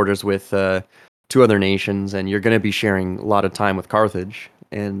land borders with 2 other nations, and you're going to be sharing a lot of time with Carthage,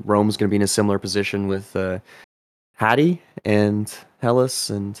 and Rome's going to be in a similar position with Hatti and Hellas,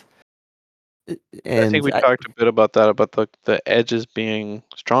 and I think we talked a bit about that, about the edges being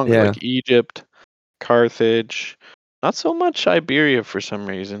stronger, Yeah. like Egypt, Carthage, not so much Iberia for some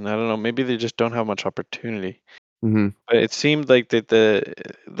reason. I don't know. Maybe they just don't have much opportunity. Mm-hmm. But it seemed like that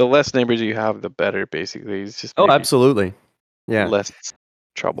the less neighbors you have, the better. Basically, it's just maybe Absolutely. Yeah. less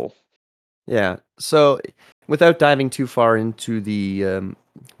trouble. Yeah. So, without diving too far into the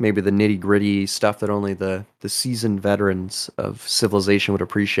maybe the nitty gritty stuff that only the seasoned veterans of Civilization would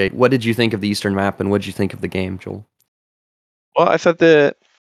appreciate, what did you think of the Eastern map, and what did you think of the game, Joel? Well, I thought that,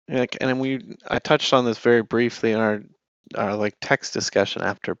 like, I touched on this very briefly in our like text discussion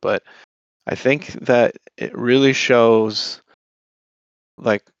after, but I think that it really shows,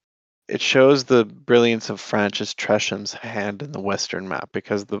 like, it shows the brilliance of Francis Tresham's hand in the Western map,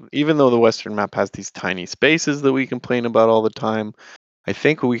 because even though the Western map has these tiny spaces that we complain about all the time, I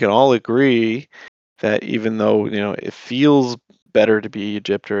think we can all agree that even though, you know, it feels better to be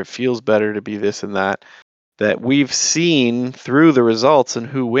Egypt, or it feels better to be this and that we've seen through the results and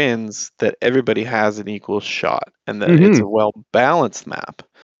who wins, that everybody has an equal shot, and that it's a well balanced map.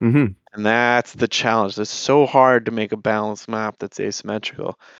 Mm-hmm. And that's the challenge. It's so hard to make a balanced map that's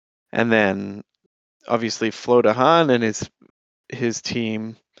asymmetrical. And then obviously Flo de Haan and his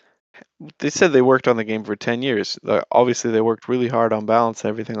team, they said they worked on the game for 10 years. Obviously they worked really hard on balance and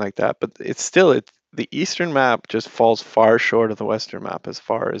everything like that, but the Eastern map just falls far short of the Western map as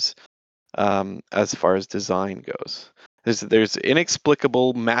far as design goes. There's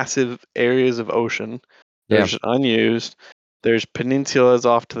inexplicable massive areas of ocean. There's unused. There's peninsulas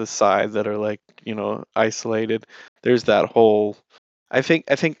off to the side that are, like, you know, isolated. There's that whole. I think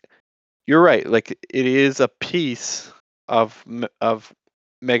you're right. Like, it is a piece of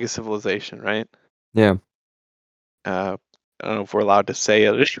mega civilization, right? Yeah. I don't know if we're allowed to say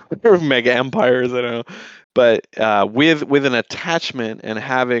it, or mega empires. I don't know, but with an attachment and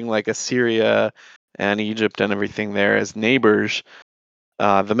having like Assyria and Egypt and everything there as neighbors,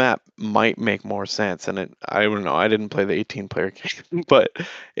 the map might make more sense. And I don't know. I didn't play the 18-player game, but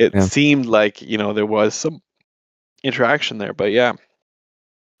it seemed like, you know, there was some interaction there. But yeah,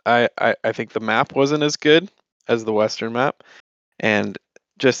 I think the map wasn't as good as the Western map, and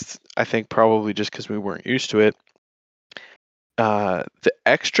I think probably just because we weren't used to it. The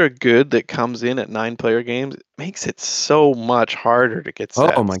extra good that comes in at 9-player games makes it so much harder to get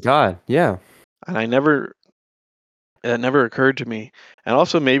sets. Oh my god, yeah. And it never occurred to me. And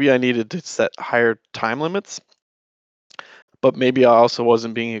also maybe I needed to set higher time limits, but maybe I also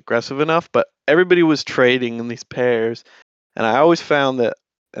wasn't being aggressive enough. But everybody was trading in these pairs, and I always found that,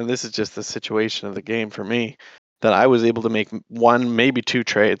 and this is just the situation of the game for me, that I was able to make 1, maybe 2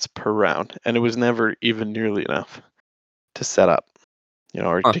 trades per round, and it was never even nearly enough to set up, you know,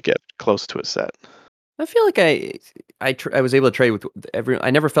 or to get close to a set. I feel like I was able to trade with everyone. I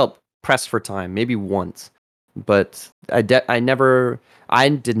never felt pressed for time, maybe once, but I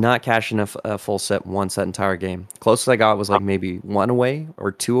did not cash in a full set once that entire game. Closest I got was like maybe 1 away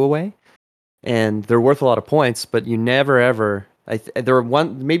or 2 away, and they're worth a lot of points. But you never ever. There were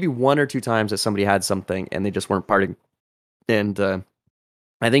maybe one or two times that somebody had something and they just weren't parting. And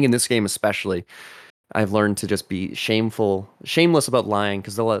I think in this game especially, I've learned to just be shameless about lying,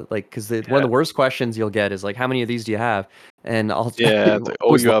 because one of the worst questions you'll get is like, how many of these do you have? And I'll Yeah, it's like, oh,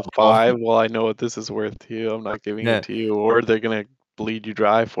 always you lie have to them all. 5. Well, I know what this is worth to you. I'm not giving Yeah, it to you, or they're gonna bleed you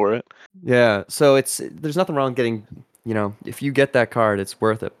dry for it. yeah. So there's nothing wrong getting, if you get that card, it's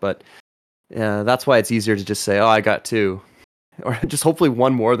worth it. But that's why it's easier to just say, oh, I got 2, or just hopefully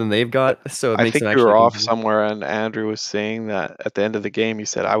one more than they've got, so it I makes think it you actually were off easier. somewhere, and Andrew was saying that at the end of the game, he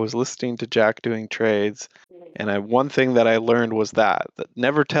said, I was listening to Jack doing trades, and one thing that I learned was that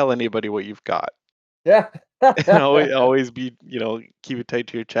never tell anybody what you've got. Yeah. And always be, keep it tight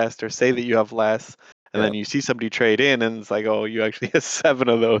to your chest, or say that you have less, and Yeah. then you see somebody trade in, and it's like, oh, you actually have 7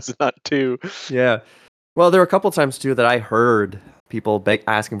 of those, not 2. Yeah. Well, there were a couple times too that I heard people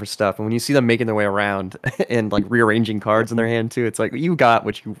asking for stuff, and when you see them making their way around and like rearranging cards in their hand too, it's like, you got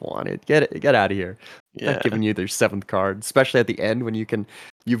what you wanted. Get out of here. I'm Yeah, not giving you their 7th card, especially at the end when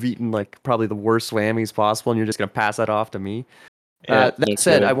you've eaten like probably the worst whammies possible, and you're just gonna pass that off to me. yeah, That no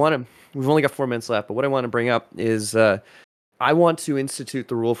said, kidding. we've only got 4 minutes left, but what I want to bring up is I want to institute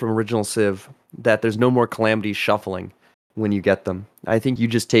the rule from Original Civ that there's no more calamity shuffling when you get them. I think you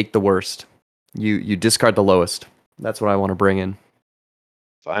just take the worst. You discard the lowest. That's what I want to bring in.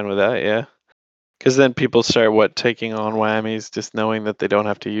 Fine with that, yeah. Because then people start taking on whammies, just knowing that they don't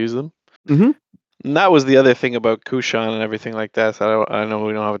have to use them. Mm-hmm. And that was the other thing about Kushan and everything like that. So I know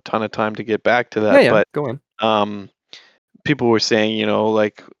we don't have a ton of time to get back to that, Yeah, but go on. people were saying,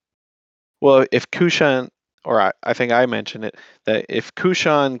 like, well, if Kushan, or I think I mentioned it, that if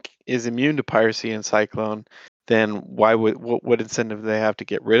Kushan is immune to piracy and Cyclone, then what incentive do they have to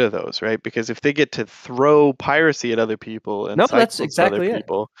get rid of those, right? Because if they get to throw piracy at other people and No, that's cyclones at other exactly it.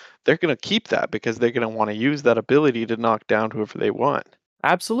 people, they're going to keep that because they're going to want to use that ability to knock down whoever they want.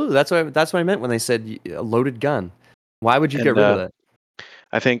 Absolutely. That's what I meant when they said a loaded gun. Why would you get And rid of that?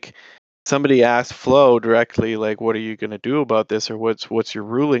 I think somebody asked Flo directly, like, "What are you going to do about this, or what's your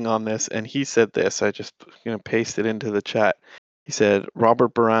ruling on this?" And he said this. I just paste it into the chat. He said,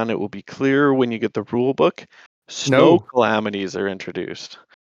 "Robert Baran, it will be clear when you get the rule book. Snow No. calamities are introduced.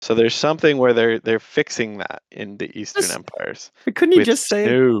 So there's something where they're fixing that in the Eastern Just, Empires couldn't he with just say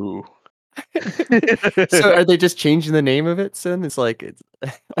snow." So are they just changing the name of it, Sin? It's like it's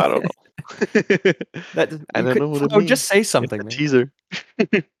I don't know. that I you don't could know what it just means. say It's something, a man. teaser.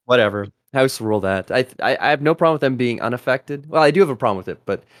 Whatever. House rule that. I have no problem with them being unaffected. Well, I do have a problem with it,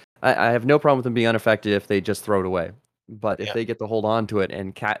 but I have no problem with them being unaffected if they just throw it away. But if Yeah, they get to hold on to it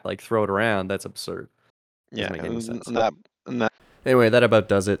and throw it around, that's absurd. yeah, Doesn't make any sense. and that. Anyway, that about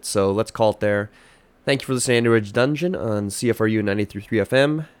does it. So let's call it there. Thank you for listening to Android's Dungeon on CFRU 93.3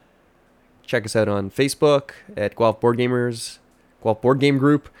 FM. Check us out on Facebook at Guelph Board Gamers, Guelph Board Game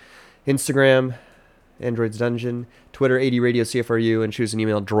Group, Instagram, Android's Dungeon, Twitter, 80 Radio CFRU, and shoot us an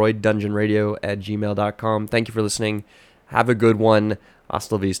email, droiddungeonradio@gmail.com. Thank you for listening. Have a good one.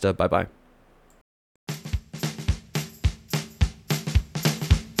 Hasta la vista. Bye-bye.